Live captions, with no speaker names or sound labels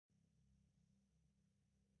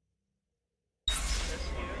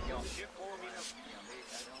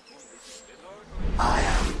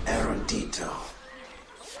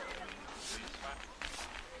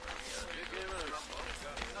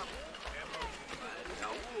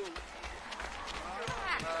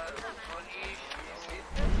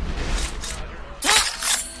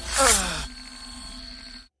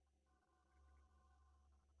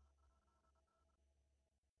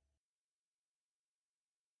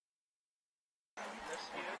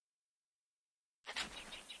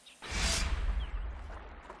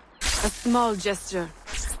A small gesture.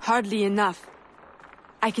 Hardly enough.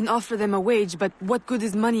 I can offer them a wage, but what good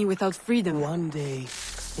is money without freedom? One day,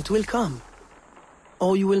 it will come.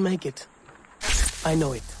 Oh, you will make it. I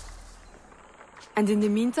know it. And in the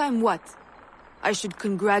meantime, what? I should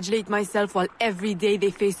congratulate myself while every day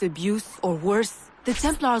they face abuse, or worse? The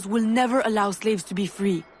Templars will never allow slaves to be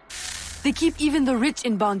free. They keep even the rich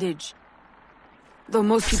in bondage. Though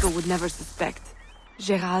most people would never suspect.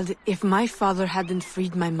 Gerald, if my father hadn't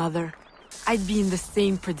freed my mother, I'd be in the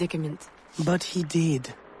same predicament. But he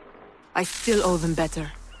did. I still owe them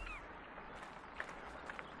better.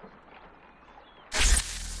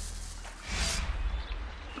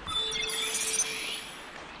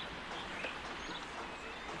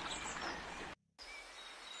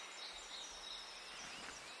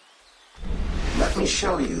 Let me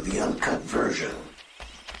show you the uncut version.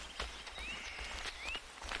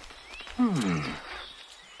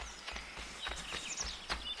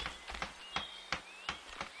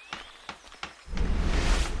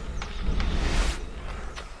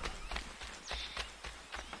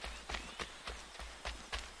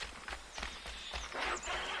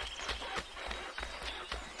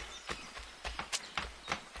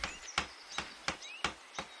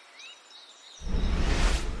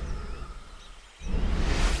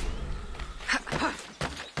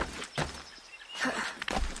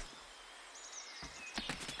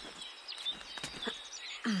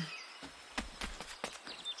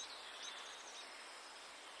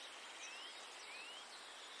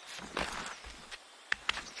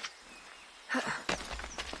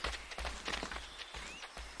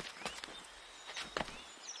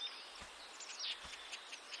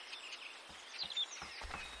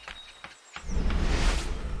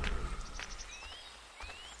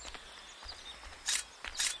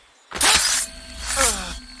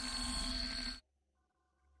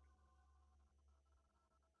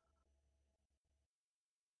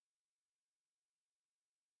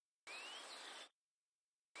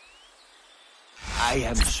 I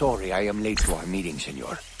am sorry I am late to our meeting,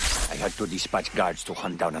 senor. I had to dispatch guards to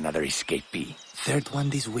hunt down another escapee. Third one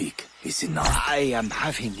this week is enough. I am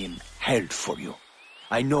having him held for you.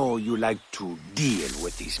 I know you like to deal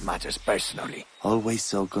with these matters personally. Always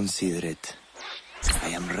so considerate. I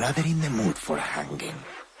am rather in the mood for a hanging.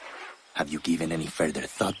 Have you given any further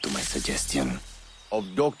thought to my suggestion?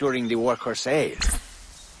 Of doctoring the workers' ale?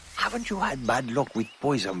 Haven't you had bad luck with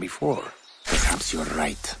poison before? Perhaps you're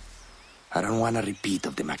right. I don't want a repeat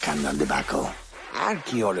of the Macandal debacle.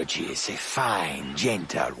 Archaeology is a fine,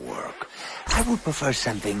 gentle work. I would prefer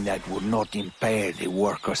something that would not impair the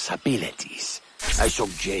workers' abilities. I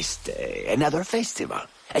suggest another festival,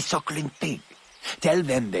 a suckling pig. Tell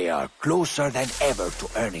them they are closer than ever to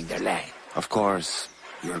earning their land. Of course,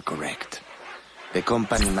 you're correct. The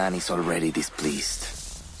company man is already displeased.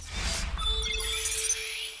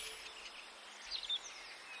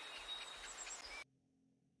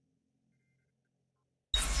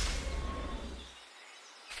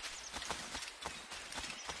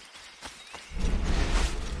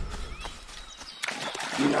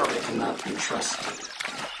 You know they cannot be trusted.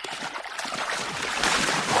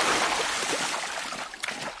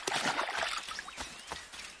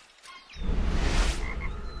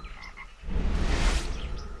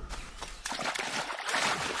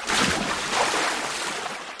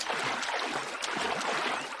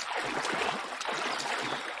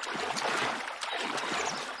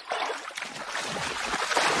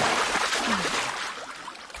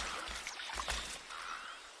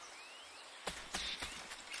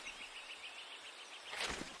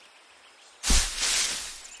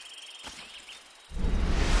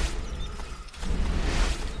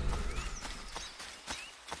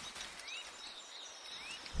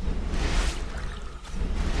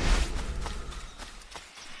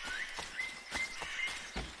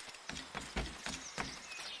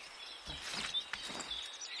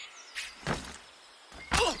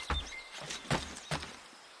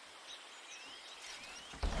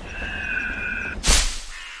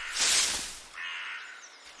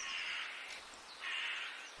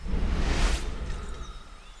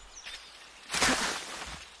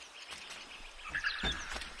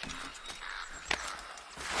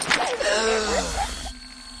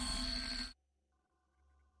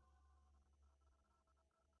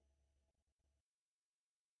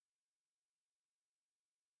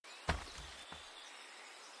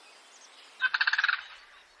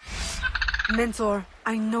 Mentor,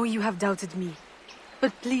 I know you have doubted me.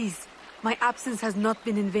 But please, my absence has not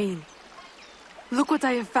been in vain. Look what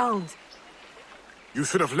I have found. You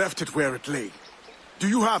should have left it where it lay. Do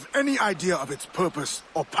you have any idea of its purpose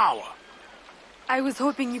or power? I was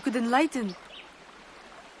hoping you could enlighten.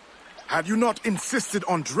 Had you not insisted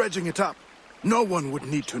on dredging it up, no one would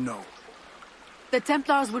need to know. The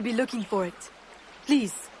Templars will be looking for it.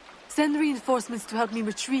 Please, send reinforcements to help me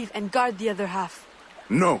retrieve and guard the other half.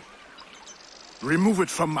 No. Remove it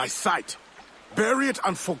from my sight. Bury it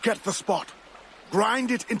and forget the spot.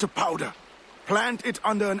 Grind it into powder. Plant it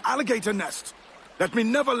under an alligator nest. Let me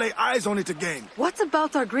never lay eyes on it again. What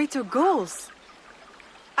about our greater goals?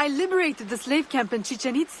 I liberated the slave camp in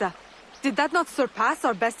Chichen Itza. Did that not surpass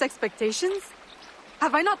our best expectations?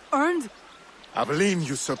 Have I not earned... Aveline,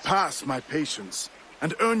 you surpass my patience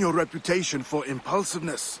and earn your reputation for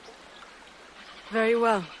impulsiveness. Very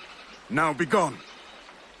well. Now be gone.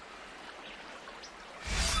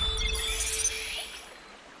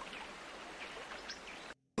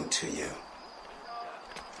 To you.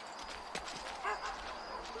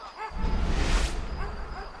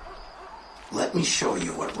 Let me show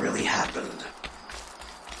you what really happened.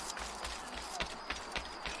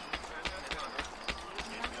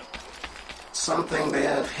 Something they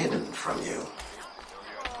have hidden from you.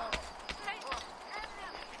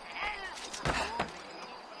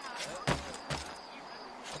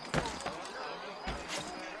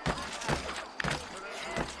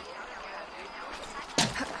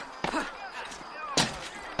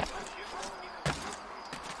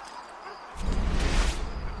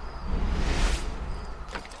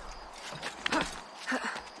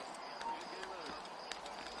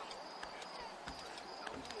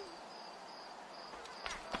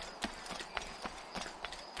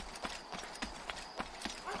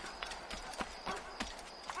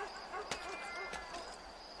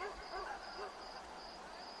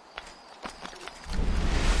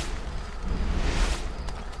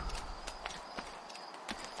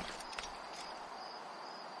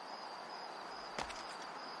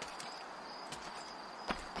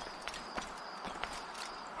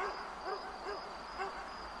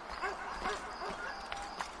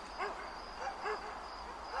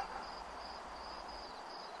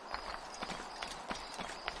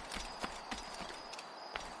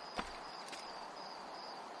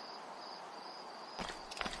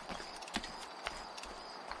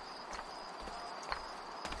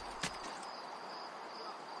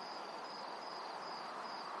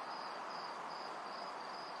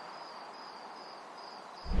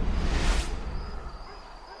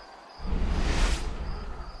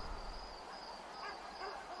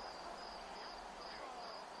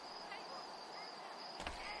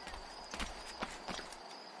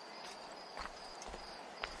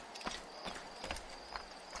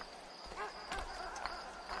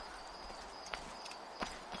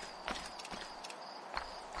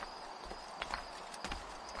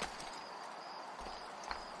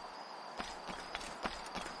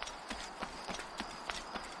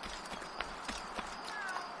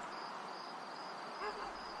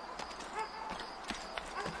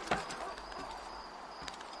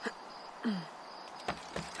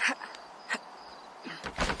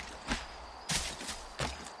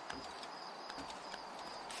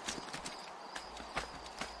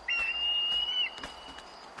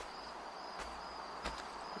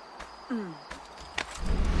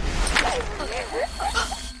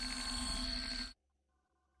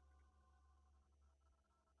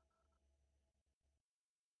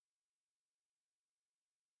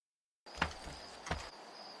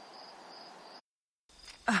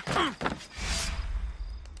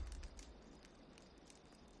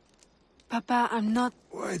 Papa, I'm not...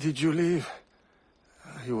 Why did you leave?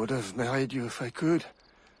 I would have married you if I could.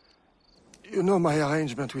 You know, my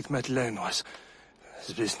arrangement with Madeleine was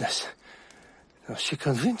business. No, she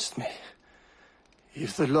convinced me.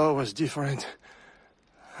 If the law was different,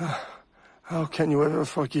 how can you ever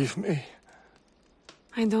forgive me?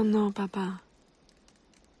 I don't know, Papa.